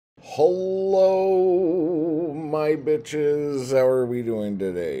Hello, my bitches. How are we doing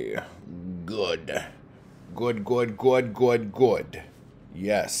today? Good. Good.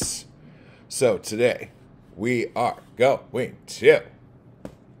 Yes. So today we are going to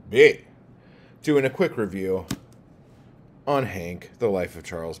be doing a quick review on Hank, The Life of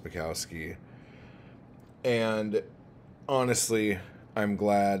Charles Bukowski. And honestly, I'm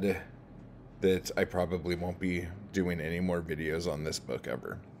glad that I probably won't be doing any more videos on this book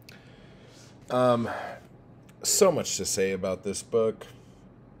ever. So much to say about this book,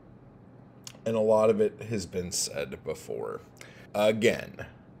 and a lot of it has been said before. Again,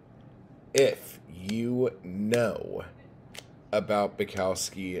 if you know about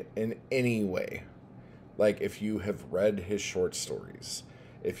Bukowski in any way, like if you have read his short stories,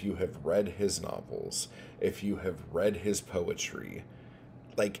 if you have read his novels, if you have read his poetry,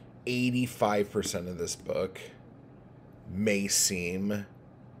 like 85% of this book may seem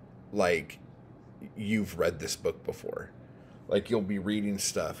like you've read this book before. Like you'll be reading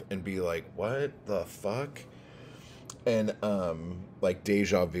stuff and be like, what the fuck? And like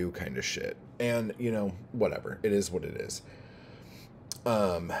deja vu kind of shit. And you know, whatever. It is what it is.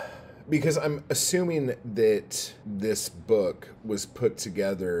 Because I'm assuming that this book was put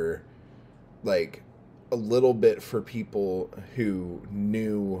together like a little bit for people who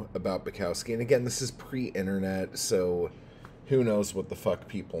knew about Bukowski. And again, this is pre-internet, so who knows what the fuck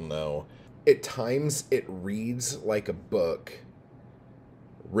people know. At times, it reads like a book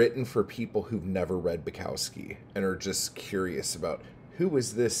written for people who've never read Bukowski and are just curious about who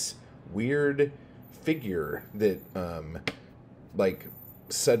is this weird figure that, like,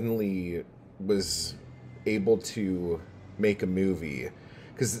 suddenly was able to make a movie.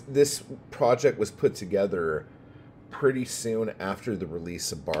 Because this project was put together pretty soon after the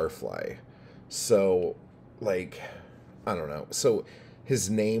release of Barfly. So, like, I don't know. So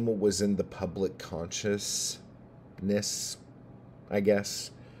his name was in the public consciousness, I guess.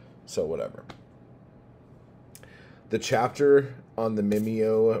 So whatever. The chapter on the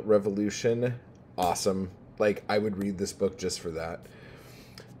Mimeo Revolution, awesome. Like, I would read this book just for that.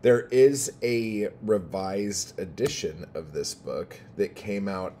 There is a revised edition of this book that came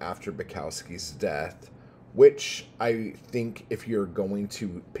out after Bukowski's death, which I think if you're going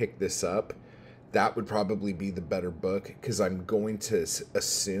to pick this up, that would probably be the better book, because I'm going to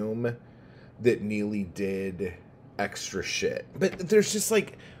assume that Neeli did extra shit. But there's just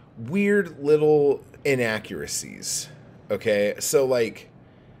like weird little inaccuracies, okay? So like,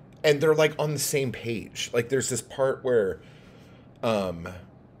 and they're like on the same page. Like there's this part where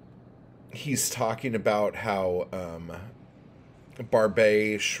he's talking about how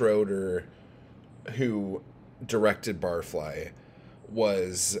Barbet Schroeder, who directed Barfly,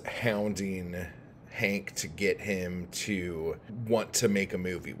 was hounding Hank to get him to want to make a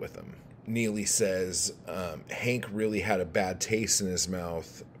movie with him. Neeli says Hank really had a bad taste in his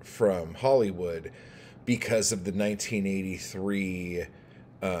mouth from Hollywood because of the 1983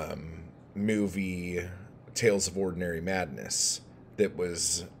 movie Tales of Ordinary Madness that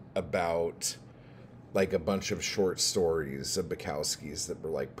was about like a bunch of short stories of Bukowski's that were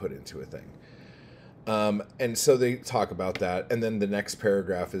like put into a thing. And so they talk about that. And then the next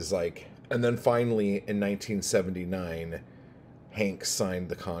paragraph is like, and then finally in 1979, Hank signed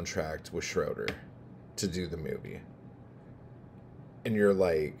the contract with Schroeder to do the movie. And you're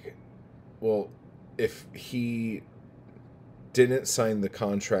like, well, if he didn't sign the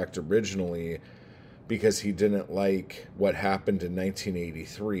contract originally because he didn't like what happened in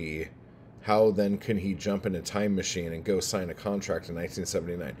 1983, how then can he jump in a time machine and go sign a contract in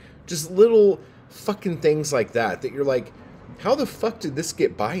 1979? Just little fucking things like that you're like, how the fuck did this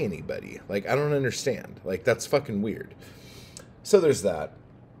get by anybody? Like, I don't understand. Like, that's fucking weird. So there's that.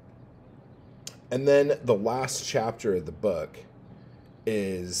 And then the last chapter of the book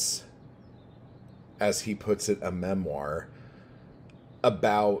is, as he puts it, a memoir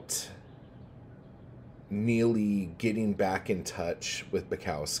about Neeli getting back in touch with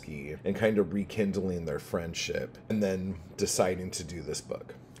Bukowski and kind of rekindling their friendship and then deciding to do this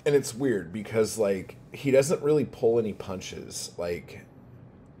book. And it's weird because, like, he doesn't really pull any punches. Like,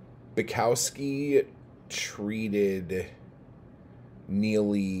 Bukowski treated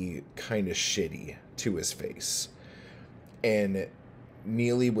Neeli kind of shitty to his face. And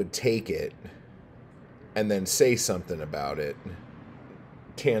Neeli would take it and then say something about it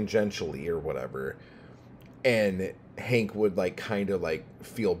tangentially or whatever. And Hank would, like, kind of, like,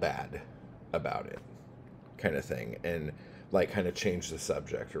 feel bad about it kind of thing. And like kind of change the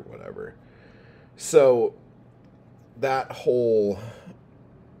subject or whatever. So that whole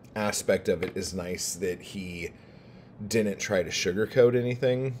aspect of it is nice, that he didn't try to sugarcoat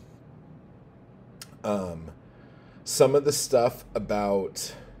anything. Some of the stuff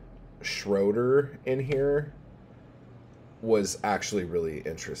about Schroeder in here was actually really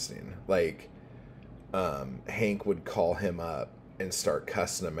interesting. Like, Hank would call him up and start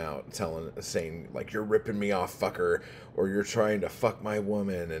cussing him out, saying like, "You're ripping me off, fucker," or "You're trying to fuck my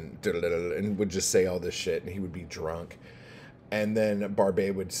woman," and would just say all this shit, and he would be drunk. And then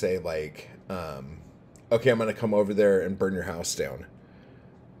Barbet would say like, "Okay, I'm gonna come over there and burn your house down."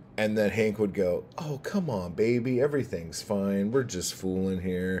 And then Hank would go, "Oh, come on, baby, everything's fine. We're just fooling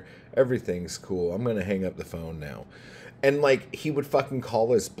here. Everything's cool. I'm gonna hang up the phone now." And, like, he would fucking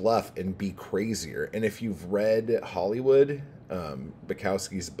call his bluff and be crazier. And if you've read Hollywood,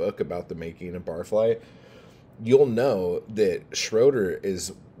 Bukowski's book about the making of Barfly, you'll know that Schroeder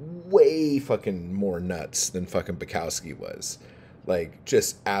is way fucking more nuts than fucking Bukowski was. Like,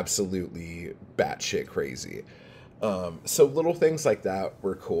 just absolutely batshit crazy. So little things like that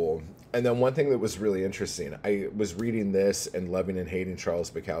were cool. And then one thing that was really interesting, I was reading this and loving and hating Charles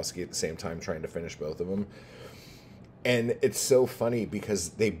Bukowski at the same time, trying to finish both of them. And it's so funny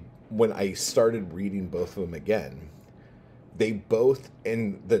because when I started reading both of them again, they both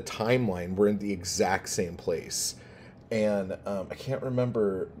in the timeline were in the exact same place. And I can't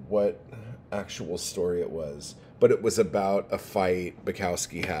remember what actual story it was, but it was about a fight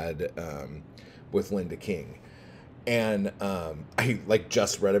Bukowski had with Linda King. And I like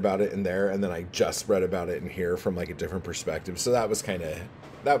just read about it in there, and then I just read about it in here from like a different perspective. So that was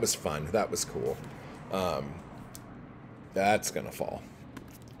fun. That was cool. That's gonna fall.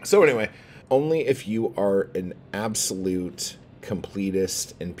 So anyway, only if you are an absolute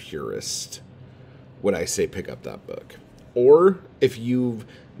completist and purist would I say pick up that book. Or if you've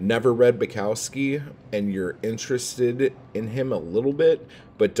never read Bukowski and you're interested in him a little bit,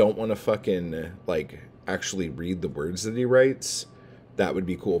 but don't want to fucking like actually read the words that he writes, that would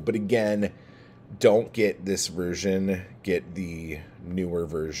be cool. But again, don't get this version, get the newer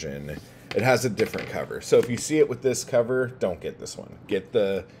version. It has a different cover. So if you see it with this cover, don't get this one. Get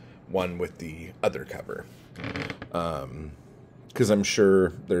the one with the other cover. Because I'm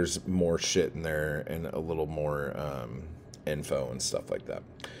sure there's more shit in there and a little more info and stuff like that.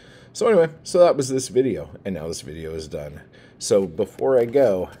 So anyway, so that was this video. And now this video is done. So before I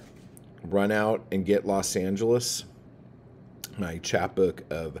go, run out and get Los Angeles, my chapbook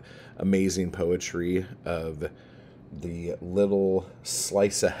of amazing poetry of the little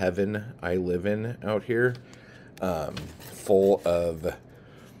slice of heaven I live in out here, full of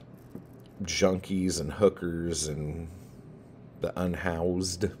junkies and hookers and the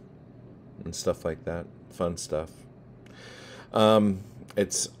unhoused and stuff like that. Fun stuff.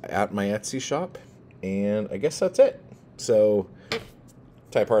 It's at my Etsy shop, and I guess that's it. So,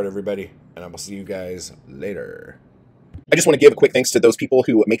 type hard, everybody, and I will see you guys later. I just want to give a quick thanks to those people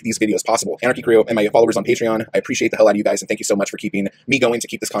who make these videos possible. Anarchy Crew and my followers on Patreon. I appreciate the hell out of you guys, and thank you so much for keeping me going to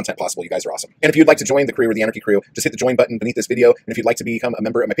keep this content possible. You guys are awesome. And if you'd like to join the crew or the Anarchy Crew, just hit the join button beneath this video. And if you'd like to become a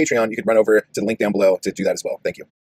member of my Patreon, you can run over to the link down below to do that as well. Thank you.